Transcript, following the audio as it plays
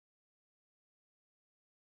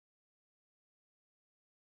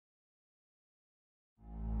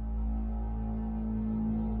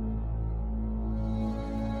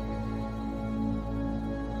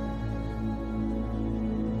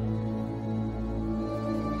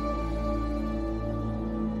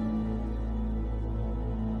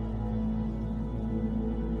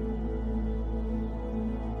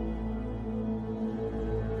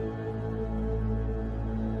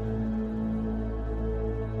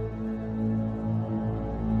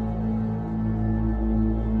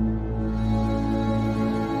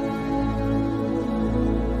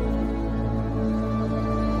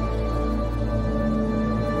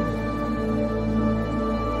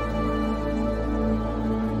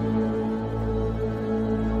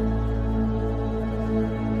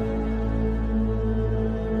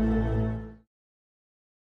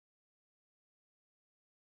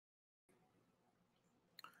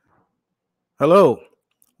Hello,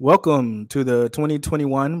 welcome to the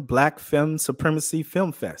 2021 Black Film Supremacy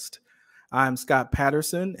Film Fest. I'm Scott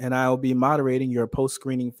Patterson, and I'll be moderating your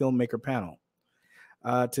post-screening filmmaker panel.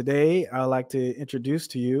 Today, I'd like to introduce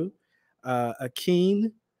to you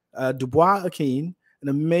Dubois Akin, an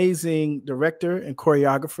amazing director and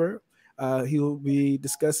choreographer. He will be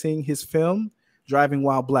discussing his film, Driving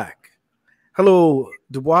While Black. Hello,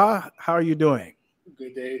 Dubois. How are you doing?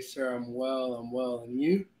 Good day, sir. I'm well. And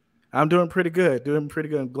you? I'm doing pretty good.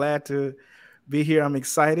 I'm glad to be here. I'm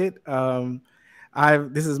excited.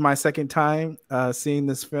 This is my second time seeing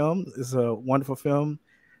this film. It's a wonderful film.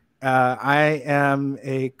 I am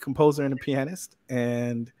a composer and a pianist,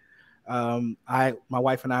 and my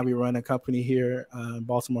wife and I, we run a company here in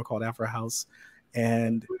Baltimore called Afro House,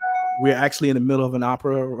 and we're actually in the middle of an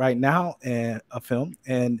opera right now and a film,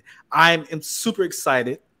 and I am super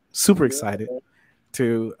excited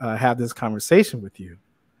to have this conversation with you.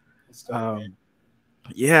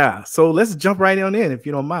 Yeah, so let's jump right on in if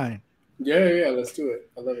you don't mind. Yeah, let's do it.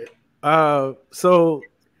 I love it. So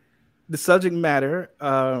the subject matter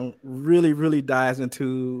really dives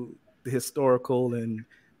into the historical and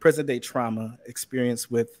present day trauma experienced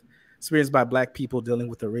by Black people dealing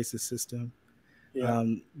with a racist system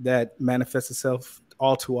that manifests itself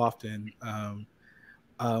all too often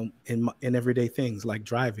in everyday things like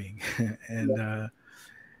driving, and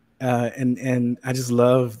I just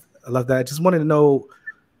love that. I just wanted to know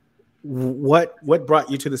what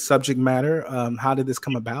brought you to the subject matter. How did this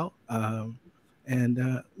come about? Can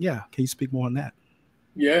you speak more on that?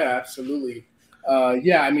 Yeah, absolutely.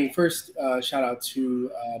 First, shout out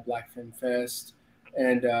to Black Film Fest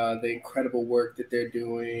and the incredible work that they're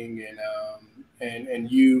doing,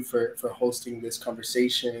 and you for hosting this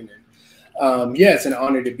conversation. And it's an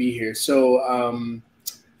honor to be here. So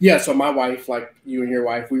my wife, like you and your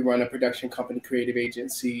wife, we run a production company, creative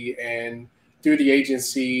agency, and through the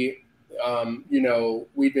agency,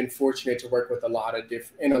 we've been fortunate to work with a lot of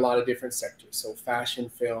different sectors. So fashion,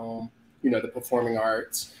 film, the performing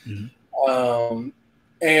arts. Mm-hmm.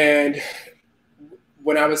 And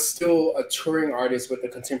when I was still a touring artist with a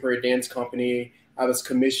contemporary dance company, I was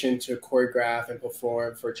commissioned to choreograph and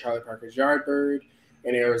perform for Charlie Parker's Yardbird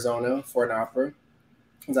in Arizona for an opera.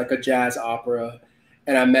 It was like a jazz opera.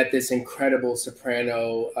 And I met this incredible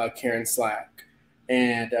soprano, Karen Slack.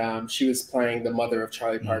 And she was playing the mother of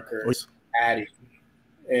Charlie Parker, Addie.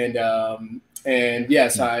 So I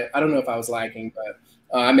don't know if I was lagging, but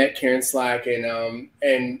I met Karen Slack,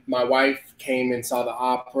 and my wife came and saw the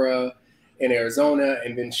opera in Arizona,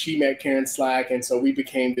 and then she met Karen Slack, and so we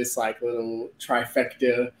became this like little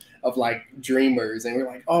trifecta of like dreamers, and we're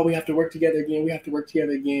like, oh, we have to work together again. We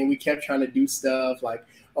kept trying to do stuff like,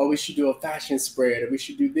 oh, we should do a fashion spread, or we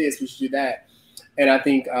should do this, we should do that. And I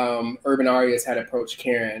think Urban Arias had approached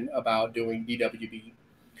Karen about doing DWB.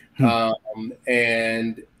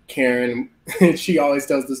 And Karen, she always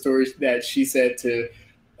tells the story that she said to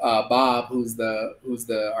Bob, who's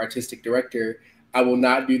the artistic director, I will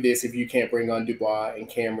not do this if you can't bring on Dubois and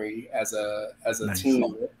Camry as a nice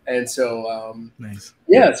team. And so,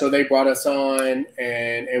 so they brought us on,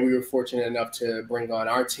 and we were fortunate enough to bring on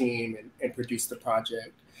our team and produce the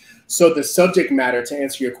project. So the subject matter, to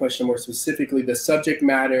answer your question more specifically, the subject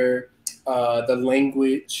matter, the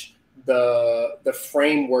language, the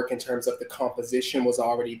framework in terms of the composition was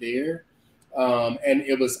already there. And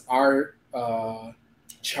it was our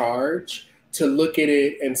charge to look at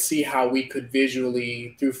it and see how we could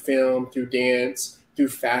visually, through film, through dance, through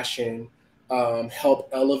fashion, help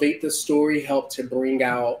elevate the story, help to bring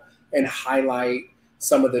out and highlight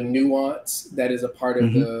some of the nuance that is a part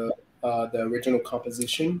of the original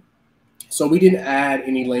composition. So we didn't add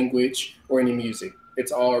any language or any music.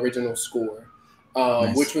 It's all original score,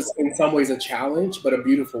 which was in some ways a challenge, but a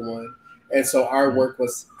beautiful one. And so our work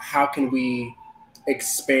was, how can we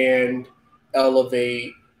expand,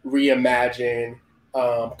 elevate, reimagine,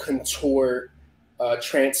 contort,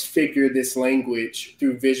 transfigure this language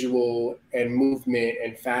through visual and movement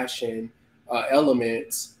and fashion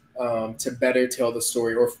elements to better tell the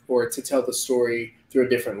story, or to tell the story through a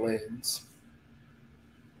different lens.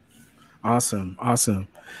 Awesome.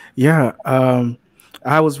 Yeah.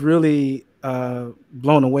 I was really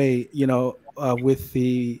blown away, with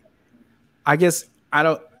I guess I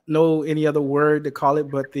don't know any other word to call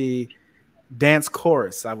it, but the dance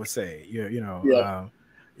chorus, I would say, I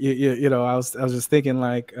was just thinking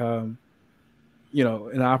like, in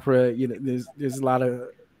opera, there's a lot of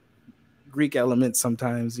Greek elements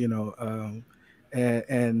sometimes,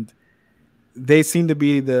 and they seem to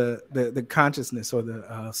be the consciousness or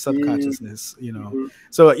the subconsciousness,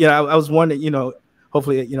 So I was wondering,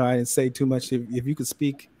 hopefully, I didn't say too much. If you could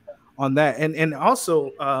speak on that. And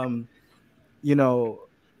also, you know,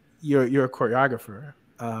 you're a choreographer,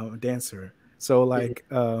 dancer. So Mhm. like,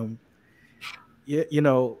 yeah, you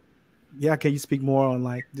know, yeah. Can you speak more on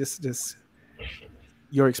like this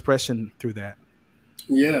your expression through that?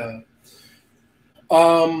 Yeah.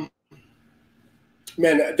 Um,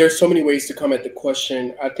 Man, there's so many ways to come at the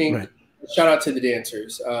question. I think Right. shout out to the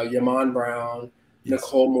dancers, Yaman Brown, Yes.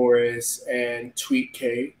 Nicole Morris, and Tweet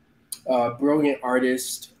K, brilliant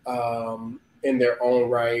artists in their own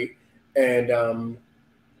right. And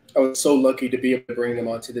I was so lucky to be able to bring them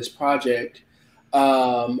onto this project.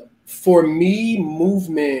 For me,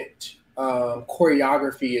 movement,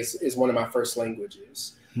 choreography is one of my first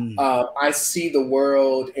languages. Hmm. I see the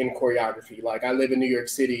world in choreography. Like I live in New York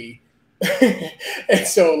City, and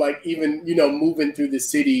so like even moving through the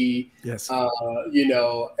city, Yes.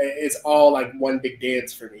 it's all like one big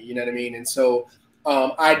dance for me. You know what I mean? And so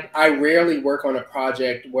I rarely work on a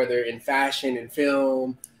project, whether in fashion and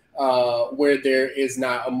film, where there is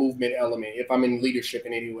not a movement element. If I'm in leadership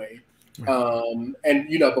in any way, Right. and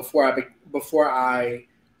before I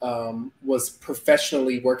was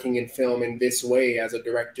professionally working in film in this way as a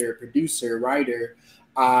director, producer, writer,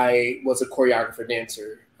 I was a choreographer,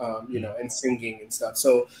 dancer, Hmm. and singing and stuff.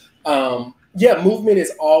 So yeah, movement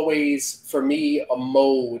is always for me a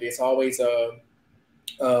mode. It's always uh,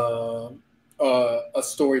 a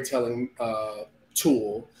storytelling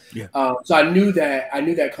tool. Yeah. So I knew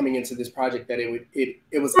that coming into this project that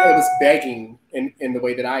it was begging in the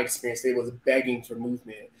way that I experienced it, it was begging for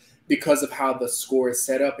movement because of how the score is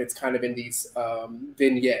set up. It's kind of in these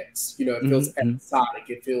vignettes. It Hmm. feels Hmm. episodic.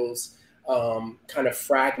 It feels kind of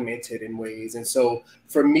fragmented in ways. And so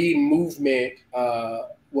for me, movement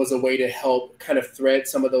was a way to help kind of thread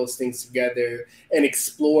some of those things together and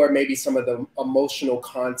explore maybe some of the emotional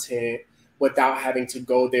content without having to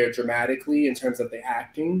go there dramatically in terms of the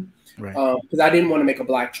acting. Right. Because I didn't want to make a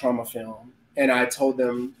Black trauma film. And I told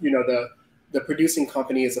them, the producing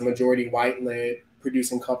company is a majority white led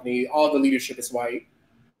producing company. All the leadership is white.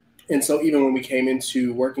 And so even when we came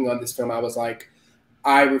into working on this film, I was like,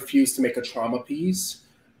 I refuse to make a trauma piece.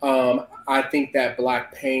 I think that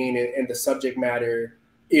Black pain and the subject matter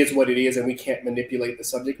is what it is, and we can't manipulate the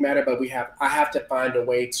subject matter. But I have to find a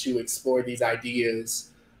way to explore these ideas,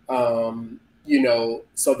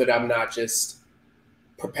 so that I'm not just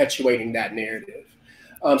perpetuating that narrative.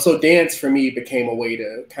 So dance for me became a way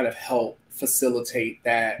to kind of help facilitate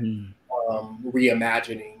that Hmm.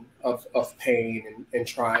 reimagining of pain and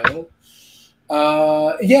trial.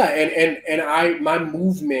 Yeah, and my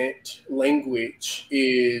movement language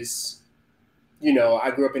is,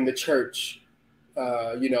 I grew up in the church,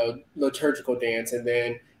 liturgical dance, and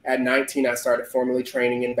then at 19 I started formally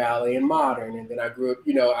training in ballet and modern, and then I grew up,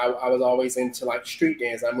 I was always into like street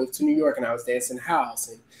dance. I moved to New York and I was dancing house,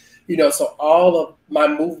 and so all of my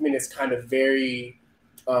movement is kind of very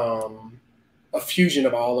a fusion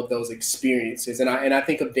of all of those experiences. And I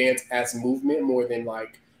think of dance as movement more than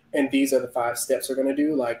like, and these are the 5 steps we're gonna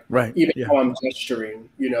do. Like Right. even Yeah. how I'm gesturing,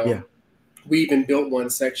 Yeah. we even built one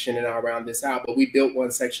section, and I'll round this out, but we built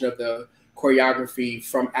one section of the choreography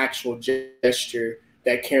from actual gesture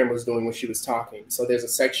that Karen was doing when she was talking. So there's a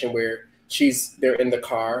section where they're in the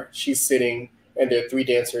car, she's sitting, and there are 3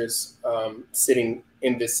 dancers sitting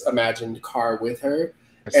in this imagined car with her,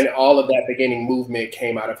 Yes. and all of that beginning movement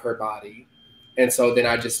came out of her body. And so then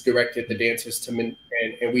I just directed the Hmm. dancers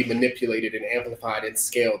and we manipulated and amplified and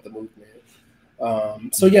scaled the movement.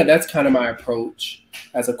 So Hmm. yeah, that's kind of my approach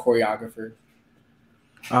as a choreographer.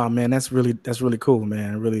 Oh man, that's really cool,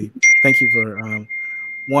 man. Really, thank you for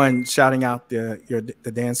one shouting out the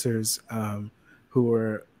dancers who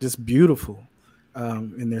were just beautiful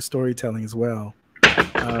in their storytelling as well.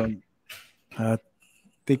 Um, I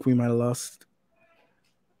think we might have lost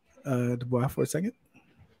Dubois for a second.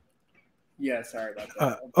 Yeah, sorry about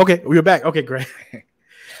that. Okay, we're back. Okay, great.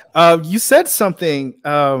 You said something,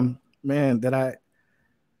 man, that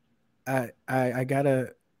I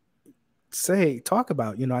gotta talk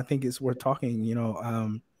about. I think it's worth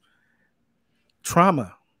talking.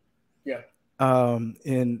 Trauma, Yeah.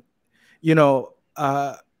 and you know,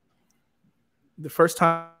 the first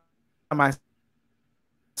time I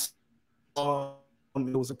saw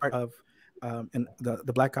it was a part of in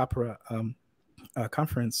the Black Opera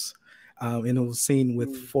conference, and it was seen with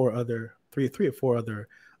Mm-hmm. three or four other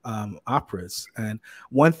operas. And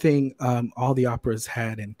one thing all the operas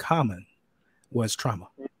had in common was trauma.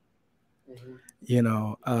 Mm-hmm. You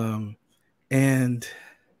know, and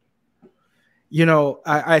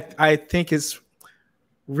I think it's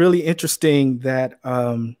really interesting that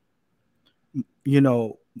you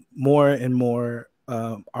know more and more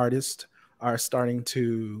artists are starting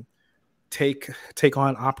to take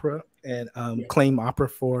on opera and Yeah. claim opera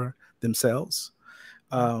for themselves.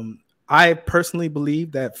 I personally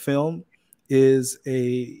believe that film is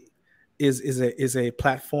a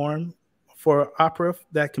platform for opera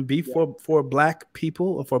that can be Yeah. for Black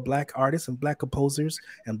people and for Black artists and Black composers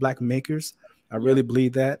and Black makers. I Yeah. really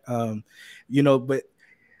believe that. But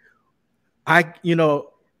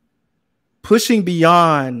pushing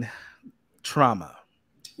beyond trauma,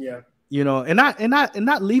 Yeah. and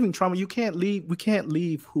not leaving trauma. You can't leave. We can't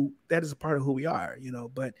leave who that is a part of who we are.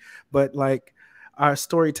 But like our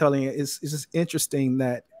storytelling is just interesting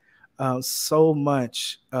that so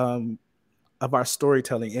much of our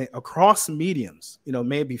storytelling across mediums,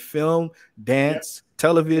 maybe film, Yeah. dance,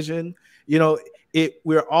 television,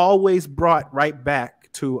 we're always brought right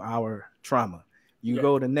back to our trauma. You Yeah.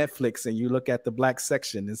 go to Netflix and you look at the Black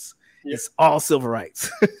section, Yeah. it's all civil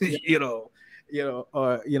rights, Yeah.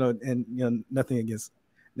 and nothing against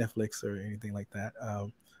Netflix or anything like that.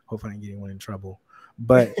 Hopefully I didn't get anyone in trouble,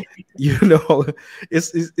 but you know,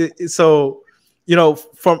 it's so,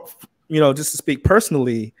 from, just to speak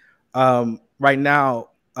personally, right now,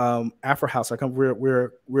 Afro House,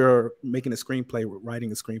 we're making a screenplay, we're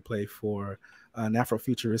writing a screenplay for an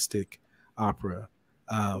Afrofuturistic opera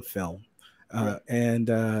film, Yeah. and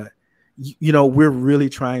we're really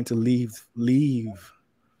trying to leave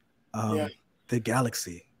Yeah. the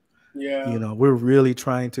galaxy. Yeah. We're really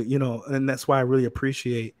trying to, and that's why I really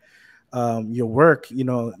appreciate your work,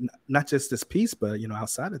 not just this piece, but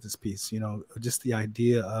outside of this piece, just the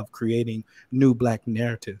idea of creating new Black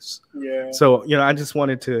narratives. Yeah. So I just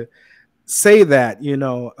wanted to say that,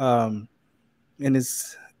 and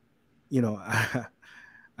it's, I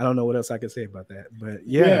don't know what else I could say about that, but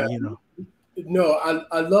yeah, Yeah. No,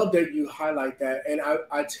 I love that you highlight that. And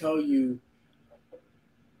I tell you,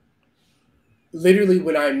 literally,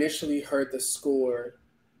 when I initially heard the score,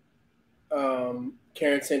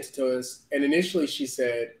 Karen sent it to us, and initially she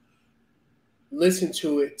said, "Listen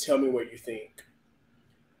to it, tell me what you think."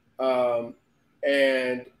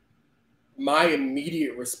 And my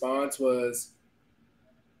immediate response was,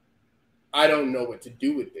 "I don't know what to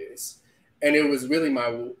do with this," and it was really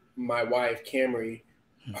my wife, Camry,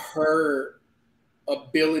 her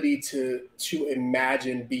ability to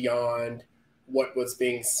imagine beyond what was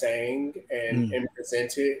being sang and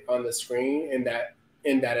presented on the screen in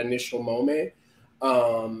that initial moment.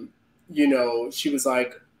 She was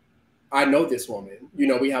like, I know this woman.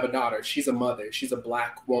 We have a daughter. She's a mother. She's a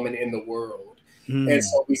Black woman in the world. And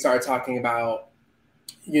so we started talking about,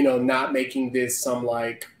 not making this some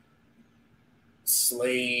like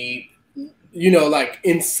slave, like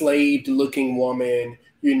enslaved looking woman,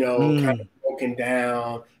 kind of broken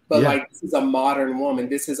down. But like, this is a modern woman.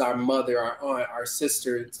 This is our mother, our aunt, our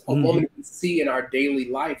sister, a woman we see in our daily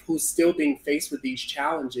life who's still being faced with these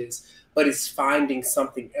challenges, but is finding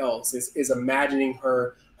something else, is imagining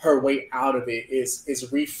her way out of it, is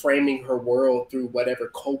reframing her world through whatever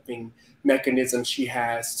coping mechanism she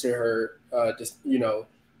has to her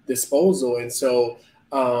disposal. And so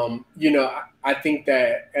I think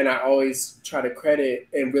that, and I always try to credit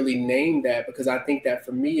and really name that, because I think that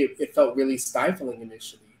for me, it felt really stifling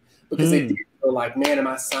initially, because it did feel like, man, am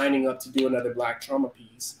I signing up to do another Black trauma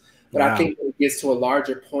piece? But I think it gets to a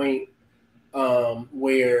larger point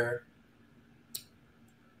where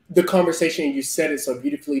the conversation, you said it so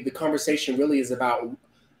beautifully, the conversation really is about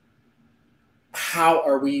how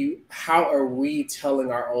are we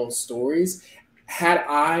telling our own stories? Had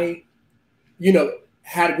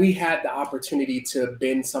we had the opportunity to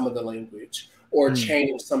bend some of the language or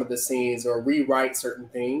change some of the scenes or rewrite certain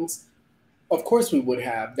things, of course we would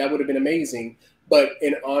have. That would have been amazing. But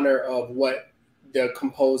in honor of what the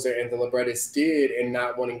composer and the librettist did, and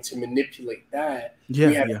not wanting to manipulate that,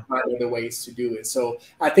 we had to find other ways to do it. So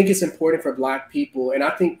I think it's important for Black people, and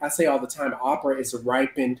I say all the time, opera is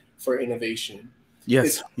ripened for innovation.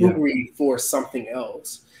 It's hungry for something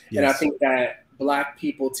else. And I think that Black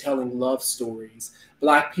people telling love stories,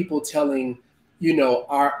 Black people telling,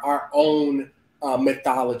 our own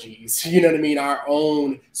mythologies, you know what I mean? Our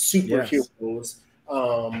own superheroes.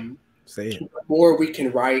 The more we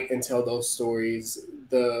can write and tell those stories,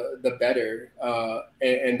 the better.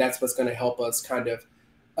 And that's what's going to help us kind of,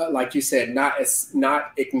 like you said,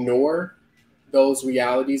 not ignore those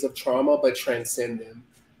realities of trauma, but transcend them.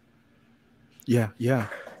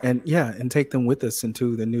 And take them with us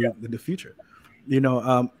into the future,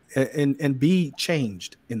 and be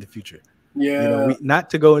changed in the future. Not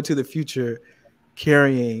to go into the future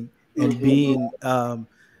carrying and being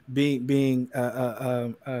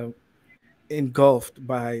engulfed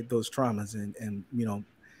by those traumas, and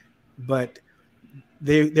but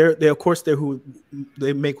they of course they're who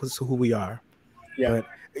they make us who we are. Yeah. But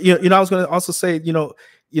you know, I was going to also say,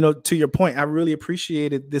 to your point, I really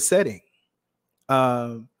appreciated the setting.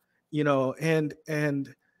 Um,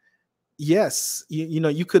 and yes,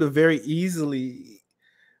 you could have very easily,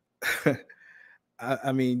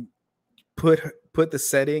 I mean, put the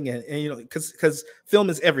setting and because film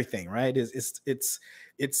is everything, right? It's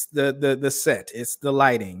the set, it's the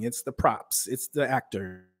lighting, it's the props, it's the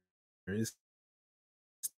actors.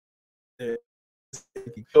 So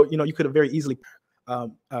you could have very easily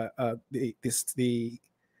the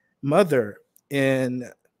mother in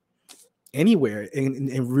anywhere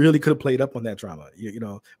and really could have played up on that drama,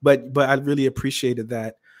 but I really appreciated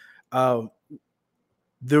that. um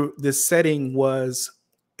the setting was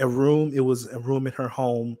a room. It was a room in her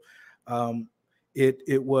home.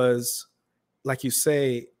 It was, like you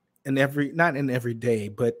say, not in every day,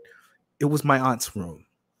 but it was my aunt's room.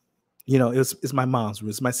 It's my mom's room,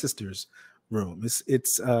 it's my sister's room.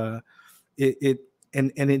 It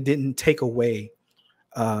and it didn't take away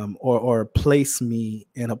or place me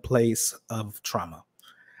in a place of trauma.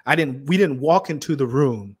 We didn't walk into the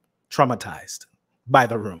room traumatized by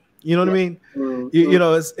the room. You know what I mean?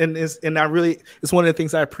 And I really, it's one of the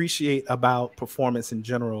things I appreciate about performance in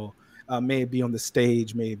general. May it be on the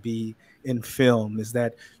stage, may it be in film, is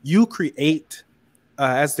that you create,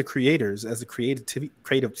 as the creators, as a creative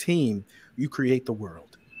team, you create the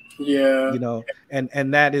world. Yeah.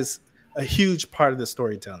 And that is a huge part of the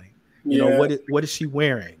storytelling. Yeah. What is she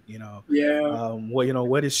wearing? Yeah.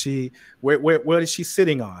 What is she? What is she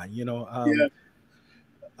sitting on? Yeah.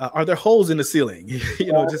 Are there holes in the ceiling?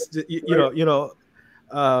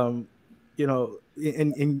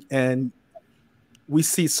 And we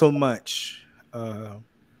see so much.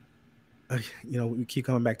 We keep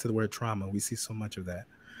coming back to the word trauma. We see so much of that.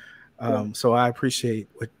 So I appreciate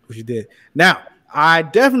what you did. Now, I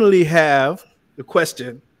definitely have the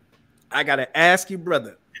question I gotta ask you,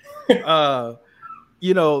 brother. The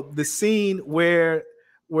scene where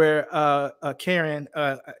Karen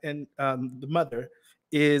and the mother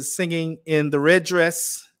is singing in the red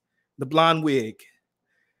dress, the blonde wig,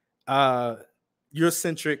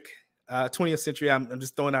 Eurocentric, 20th century. I'm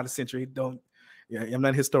just throwing out a century. I'm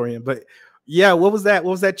not a historian, but yeah, what was that?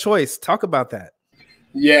 What was that choice? Talk about that.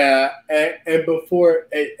 Yeah, and before,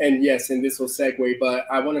 and yes, and this will segue, but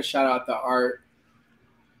I want to shout out the art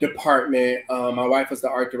department. My wife was the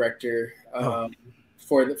art director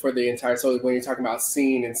for the entire. So when you're talking about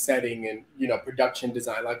scene and setting and production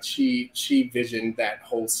design, like she visioned that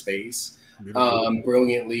whole space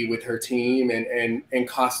brilliantly with her team, and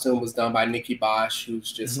costume was done by Nikki Bosch,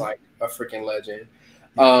 who's just like a freaking legend.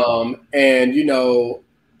 So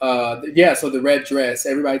the red dress,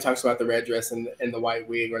 everybody talks about the red dress and the white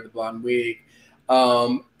wig or the blonde wig.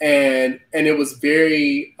 And it was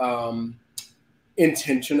very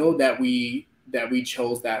intentional that we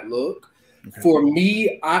chose that look. Okay. For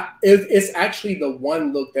me, it's actually the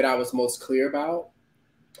one look that I was most clear about.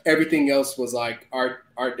 Everything else was like art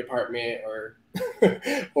department or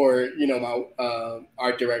my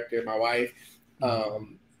art director, my wife.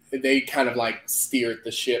 They kind of like steered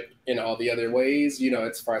the ship in all the other ways,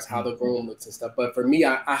 as far as how the room looks and stuff. But for me,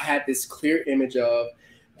 I had this clear image of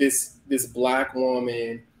this Black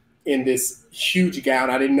woman in this huge gown.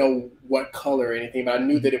 I didn't know what color or anything, but I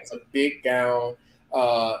knew that it was a big gown,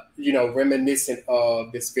 reminiscent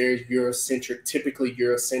of this very typically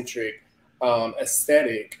Eurocentric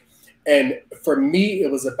aesthetic. And for me,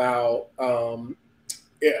 it was about, and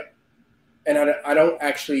I don't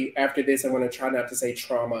actually, after this, I'm going to try not to say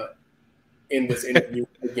trauma in this interview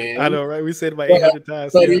again. I know, right? We said about 800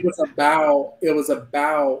 times. But it was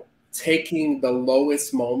about taking the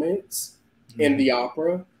lowest moments in the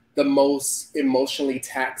opera, the most emotionally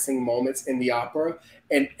taxing moments in the opera,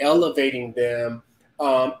 and elevating them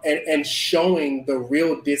and showing the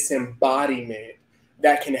real disembodiment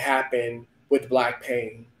that can happen with Black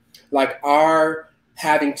pain. Like our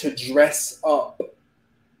having to dress up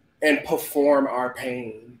and perform our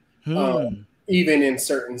pain, even in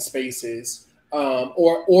certain spaces,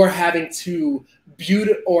 or having to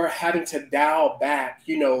dial back.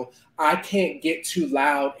 I can't get too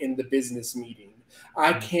loud in the business meeting.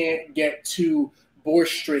 I can't get too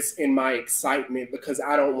boisterous in my excitement because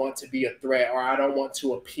I don't want to be a threat, or I don't want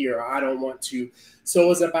to appear, or I don't want to. So it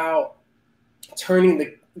was about turning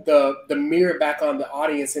the mirror back on the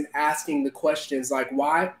audience and asking the questions like,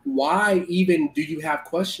 why even do you have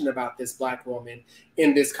question about this Black woman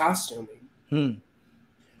in this costuming?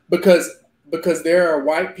 Because there are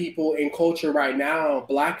white people in culture right now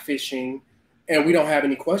blackfishing, and we don't have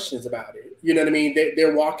any questions about it. You know what I mean?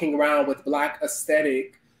 They're walking around with Black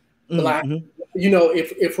aesthetic, Black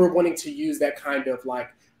if we're wanting to use that kind of like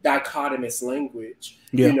dichotomous language,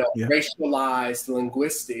 Yeah, yeah. racialized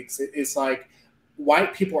linguistics, it's like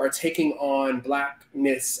white people are taking on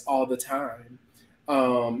blackness all the time,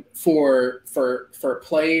 for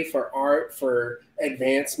play, for art, for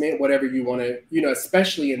advancement, whatever you want to,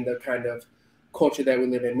 especially in the kind of culture that we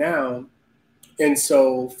live in now. And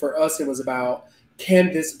so for us, it was about,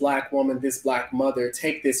 can this black woman, this black mother,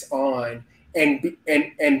 take this on and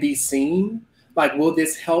be seen? Like, will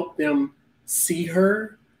this help them see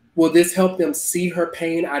her? Will this help them see her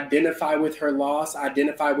pain, identify with her loss,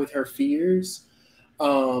 identify with her fears?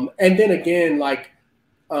 And then again, like,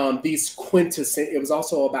 these quintessential, it was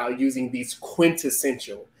also about using these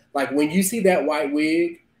quintessential, like when you see that white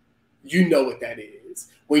wig, you know what that is.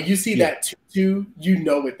 When you see that tutu, you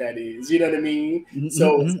know what that is. You know what I mean?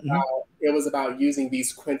 So it was about using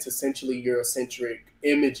these quintessentially Eurocentric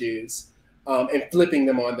images, and flipping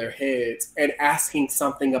them on their heads and asking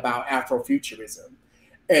something about Afrofuturism.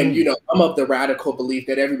 And, I'm of the radical belief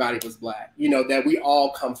that everybody was black, that we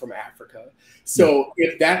all come from Africa. So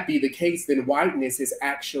if that be the case, then whiteness is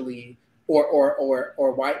actually,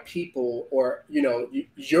 or white people, or,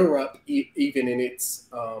 Europe, even in its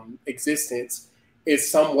existence,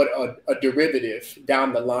 is somewhat a derivative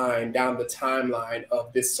down the line, down the timeline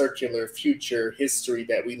of this circular future history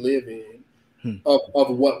that we live in, of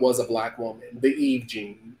what was a black woman, the Eve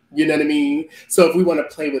gene. You know what I mean? So if we want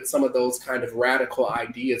to play with some of those kind of radical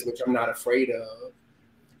ideas, which I'm not afraid of,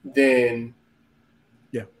 then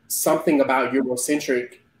something about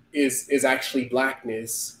Eurocentric is actually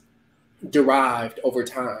blackness derived over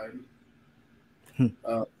time.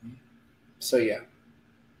 So yeah.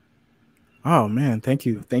 Oh man, thank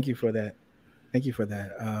you for that. Thank you for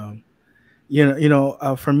that.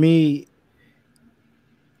 For me,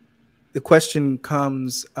 the question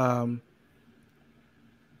comes,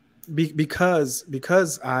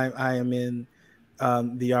 because I am in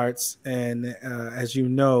the arts, and as you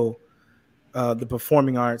know, the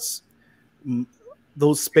performing arts,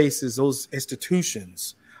 those spaces, those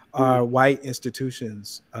institutions are white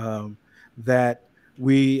institutions, that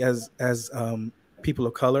we as people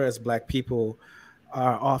of color, as black people,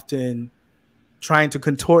 are often trying to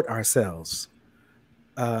contort ourselves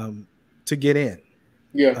to get in.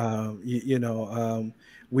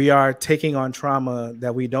 We are taking on trauma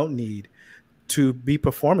that we don't need to be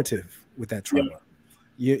performative with that trauma.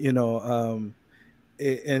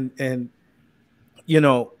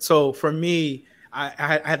 So for me,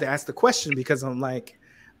 I had to ask the question, because I'm like,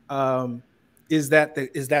 is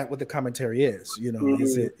that what the commentary is?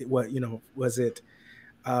 Is it what, was it,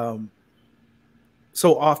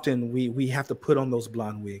 so often we have to put on those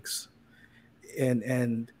blonde wigs,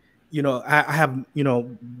 and I have,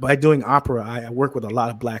 by doing opera, I work with a lot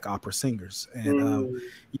of black opera singers, and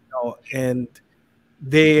and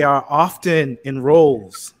they are often in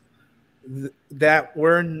roles that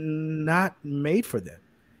were not made for them.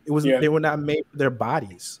 They were not made for their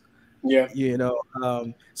bodies.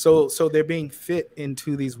 So they're being fit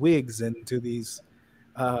into these wigs and into these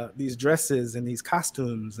dresses and these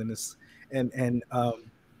costumes, and this, and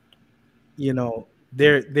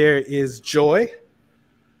there is joy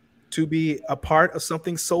to be a part of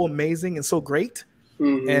something so amazing and so great,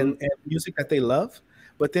 and music that they love.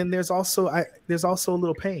 But then there's also a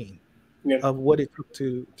little pain of what it took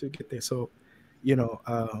to get there. So,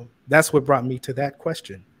 that's what brought me to that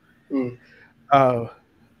question.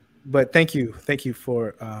 But thank you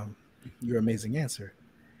for your amazing answer.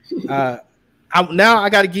 Now I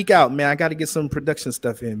got to geek out, man. I got to get some production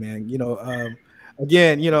stuff in, man.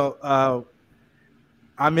 Again,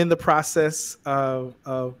 I'm in the process of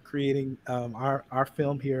creating our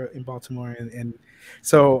film here in Baltimore, and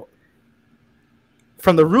so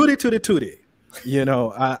from the Rudy to the Tootie,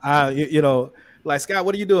 like, Scott,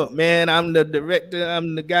 what are you doing, man? I'm the director.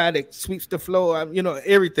 I'm the guy that sweeps the floor. I'm,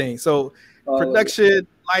 everything. So production,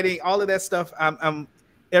 lighting, all of that stuff. I'm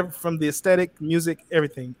from the aesthetic, music,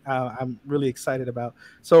 everything. I'm really excited about.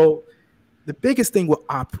 So the biggest thing with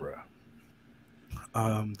opera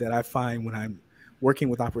that I find when I'm working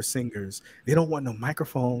with opera singers, they don't want no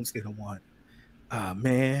microphones. They don't want,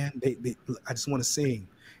 man, I just want to sing.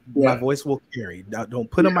 My voice will carry. Don't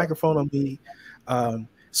put a microphone on me.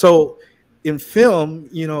 So in film,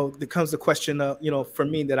 there comes the question of, for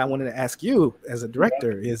me, that I wanted to ask you as a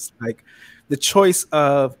director, is like the choice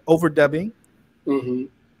of overdubbing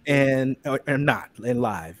and or not in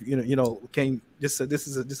live. This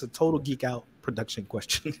is a total geek out production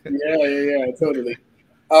question. Totally.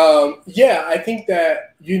 I think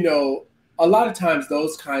that, a lot of times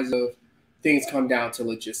those kinds of things come down to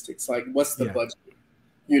logistics. Like, what's the budget?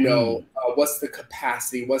 What's the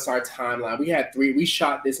capacity? What's our timeline? We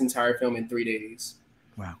shot this entire film in 3 days.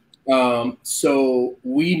 Wow. So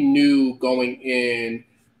we knew going in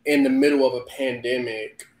the middle of a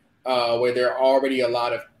pandemic, where there are already a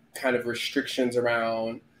lot of kind of restrictions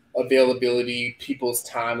around availability, people's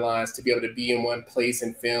timelines to be able to be in one place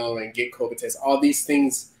and film and get COVID tests, all these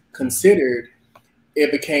things considered,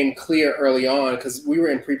 it became clear early on, because we were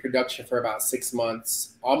in pre-production for about 6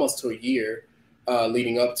 months, almost to a year,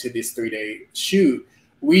 leading up to this 3-day shoot.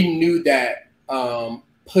 We knew that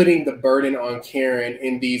putting the burden on Karen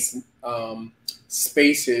in these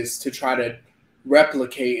spaces to try to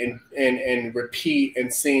replicate and repeat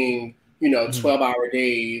and sing, 12-hour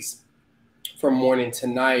days from morning to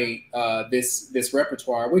night, this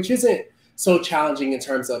repertoire, which isn't so challenging in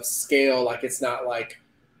terms of scale. Like, it's not like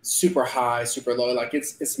super high, super low. Like,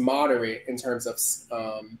 it's moderate in terms of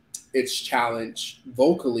its challenge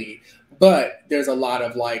vocally, but there's a lot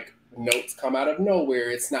of like notes come out of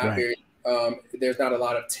nowhere. It's not very there's not a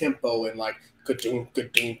lot of tempo and like ga-doon,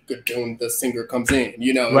 ga-doon, ga-doon, the singer comes in,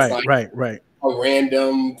 it's like a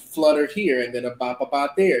random flutter here and then a bop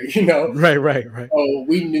bop there, Right. So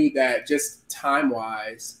we knew that just time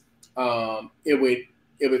wise, it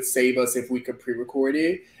would save us if we could pre-record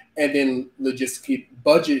it. And then logistically,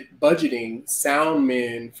 budgeting sound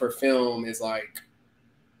men for film is like,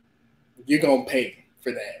 you're gonna pay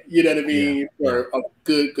for that, you know what I mean? For a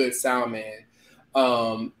good sound man,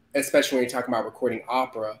 especially when you're talking about recording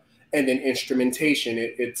opera. And then instrumentation,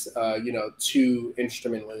 it's 2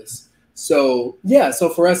 instrumentalists. So so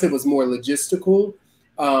for us it was more logistical,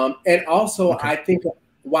 and also I think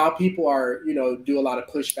while people are do a lot of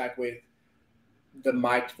pushback with the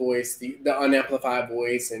mic'd voice, the unamplified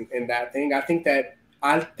voice, and that thing, I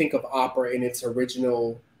think of opera in its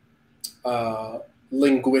original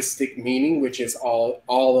linguistic meaning, which is all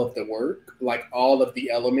of the work, like all of the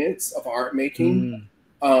elements of art making.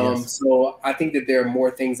 So I think that there are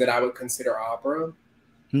more things that I would consider opera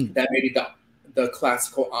that maybe the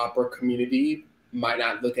classical opera community might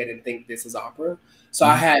not look at and think this is opera. So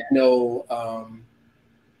I had no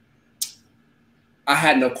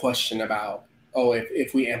question about,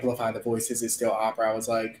 if we amplify the voices, it's still opera. I was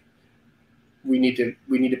like, we need to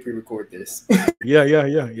pre-record this. Yeah.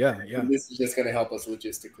 This is just going to help us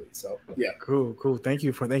logistically. So yeah. Cool. Thank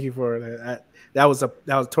you for that. That was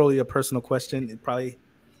totally a personal question. It probably.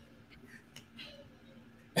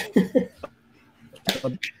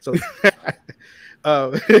 So,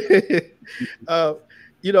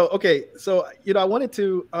 okay. So, I wanted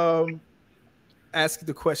to ask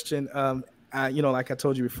the question. Like I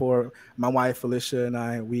told you before, my wife Felicia and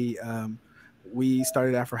I, we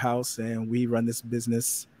started Afro House and we run this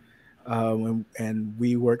business, and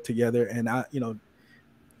we work together. And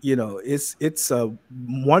it's a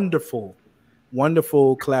wonderful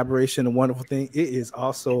collaboration, a wonderful thing. It is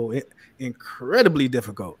also incredibly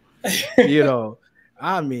difficult.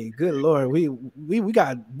 I mean, good Lord, we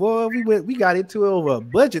got into it over a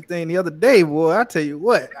budget thing the other day, boy. I tell you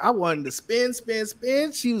what, I wanted to spend.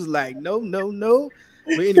 She was like, no.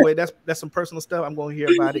 But anyway, that's some personal stuff. I'm going to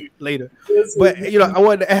hear about it later. But I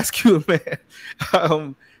wanted to ask you, man,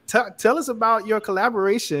 tell us about your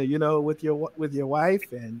collaboration, with your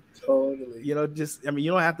wife, and totally, you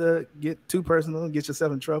don't have to get too personal and get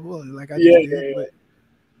yourself in trouble, and like I just did, but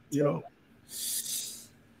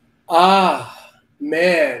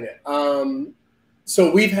man.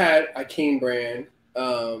 So we've had a King brand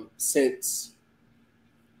since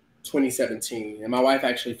 2017, and my wife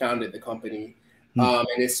actually founded the company. And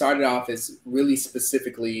it started off as really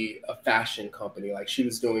specifically a fashion company. Like, she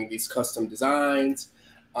was doing these custom designs.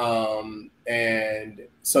 And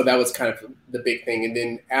so that was kind of the big thing. And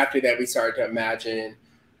then after that, we started to imagine,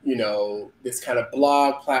 this kind of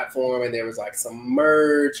blog platform, and there was like some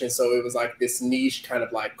merch. And so it was like this niche kind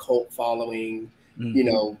of like cult following,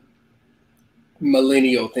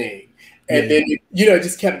 millennial thing. And then, it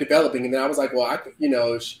just kept developing. And then I was like, well,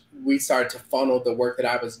 we started to funnel the work that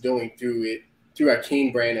I was doing through our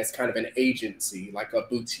King brand as kind of an agency, like a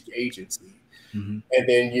boutique agency. And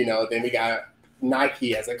then, then we got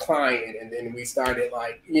Nike as a client, and then we started and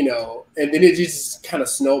then it just kind of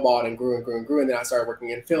snowballed and grew. And then I started working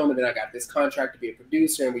in film, and then I got this contract to be a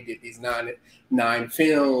producer, and we did these nine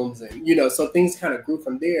films, and so things kind of grew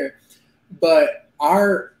from there. But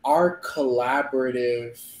our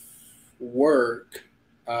collaborative work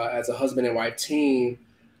as a husband and wife team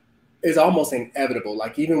is almost inevitable.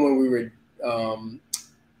 Like, even when we were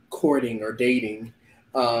courting or dating,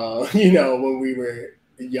 when we were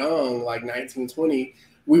young, like 19, 20,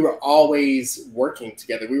 we were always working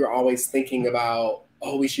together. We were always thinking about,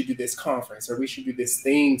 we should do this conference, or we should do this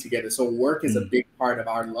thing together. So work is a big part of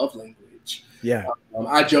our love language. language. Yeah.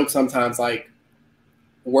 I joke sometimes like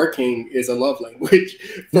working is a love language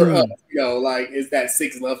for us, like is that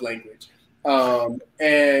sixth love language. And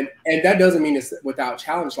that doesn't mean it's without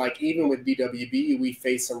challenge. Like even with BWB, we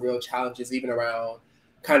faced some real challenges, even around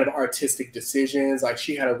kind of artistic decisions. Like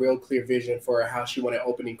she had a real clear vision for how she wanted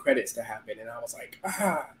opening credits to happen, and I was like,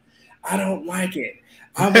 I don't like it.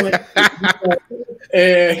 I want,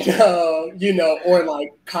 and or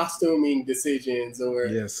like costuming decisions, or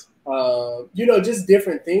Yes. just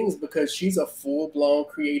different things, because she's a full blown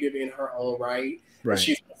creative in her own right, and Right.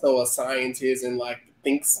 she's also a scientist and like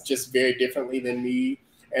thinks just very differently than me.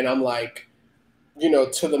 And I'm like,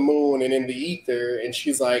 to the moon and in the ether, and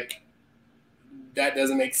she's like, that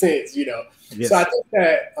doesn't make sense. Yes. So I think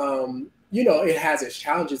that it has its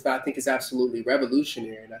challenges, but I think it's absolutely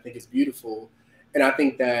revolutionary, and I think it's beautiful. And I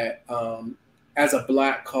think that as a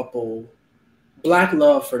Black couple, Black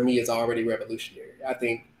love for me is already revolutionary, I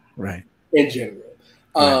think, right, in general.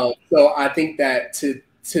 Right. So I think that to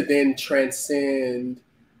then transcend,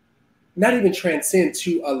 not even transcend,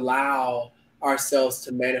 to allow ourselves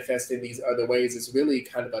to manifest in these other ways is really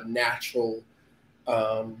kind of a natural,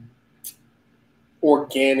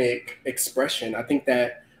 organic expression. I think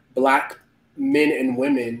that Black men and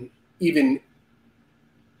women, even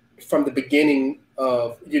from the beginning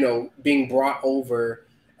of being brought over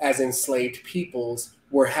as enslaved peoples,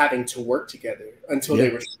 were having to work together until they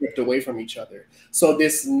were stripped away from each other. So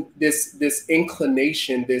this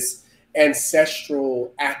inclination, this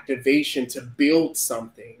ancestral activation to build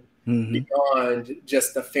something beyond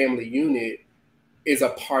just the family unit is a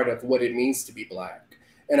part of what it means to be Black.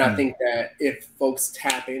 And I think that if folks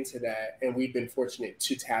tap into that, and we've been fortunate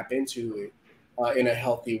to tap into it in a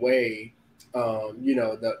healthy way,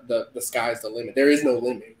 the sky's the limit. There is no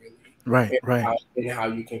limit, really. Right. In how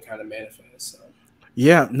you can kind of manifest. So.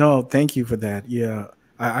 Yeah. No, thank you for that. Yeah.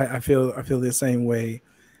 I feel the same way.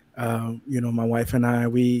 My wife and I,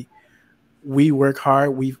 we work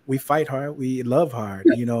hard, we fight hard, we love hard,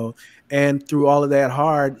 and through all of that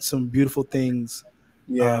hard, some beautiful things,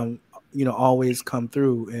 always come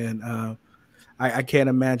through. And I can't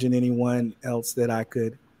imagine anyone else that I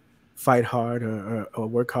could fight hard or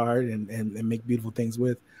work hard and make beautiful things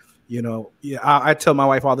with. I tell my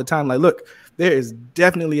wife all the time, like, look, there is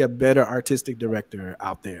definitely a better artistic director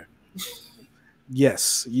out there.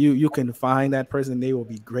 Yes, you can find that person. They will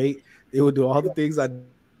be great. They will do all the things I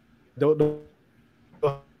don't know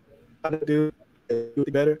how to do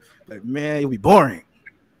better. But man, it'll be boring.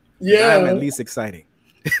 Yeah, I'm at least exciting.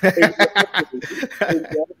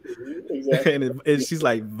 Exactly. And she's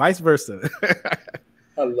like vice versa.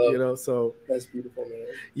 I love so that's beautiful, man.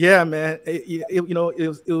 Yeah, man.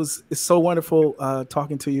 It's so wonderful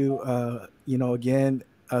talking to you. Again,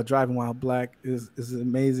 Driving While Black is an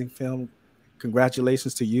amazing film.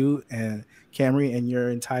 Congratulations to you and Camry and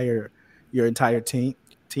your entire team,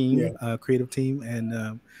 creative team,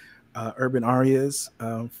 and Urban Arias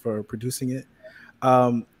for producing it.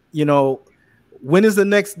 When is the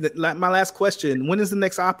next? My last question: when is the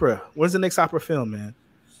next opera? When's the next opera film, man?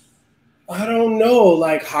 I don't know.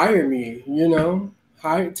 Like, hire me.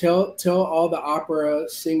 Tell all the opera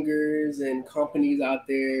singers and companies out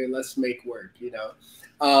there, let's make work.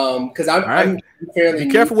 Because I'm fairly.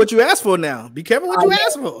 Be careful what you ask for now. Be careful what you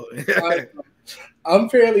ask for. I'm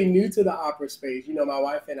fairly new to the opera space. My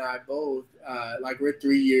wife and I both, we're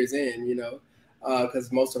 3 years in. Because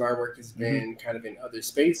most of our work has been kind of in other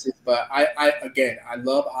spaces. But I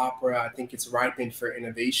love opera. I think it's ripened for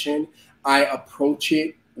innovation. I approach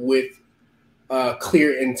it with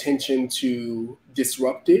clear intention to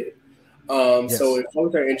disrupt it. So if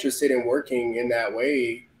folks are interested in working in that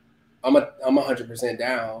way, I'm 100%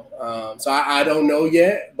 down. So I don't know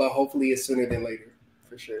yet, but hopefully it's sooner than later,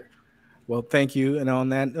 for sure. Well, thank you. And on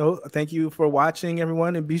that note, thank you for watching,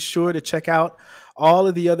 everyone. And be sure to check out all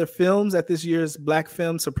of the other films at this year's Black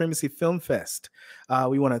Film Supremacy Film Fest.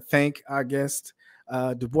 We want to thank our guest,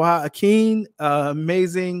 Dubois Akin,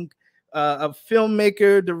 amazing a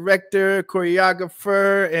filmmaker, director,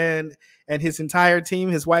 choreographer, and his entire team,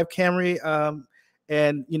 his wife Camry.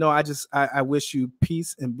 And I wish you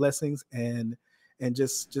peace and blessings and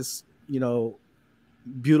just more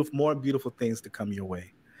beautiful things to come your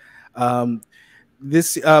way.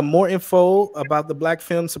 This more info about the Black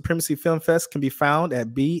Film Supremacy Film Fest can be found at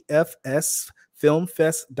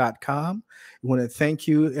bfsfilmfest.com. I want to thank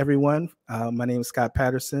you, everyone. My name is Scott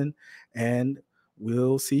Patterson, and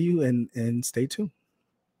we'll see you and stay tuned.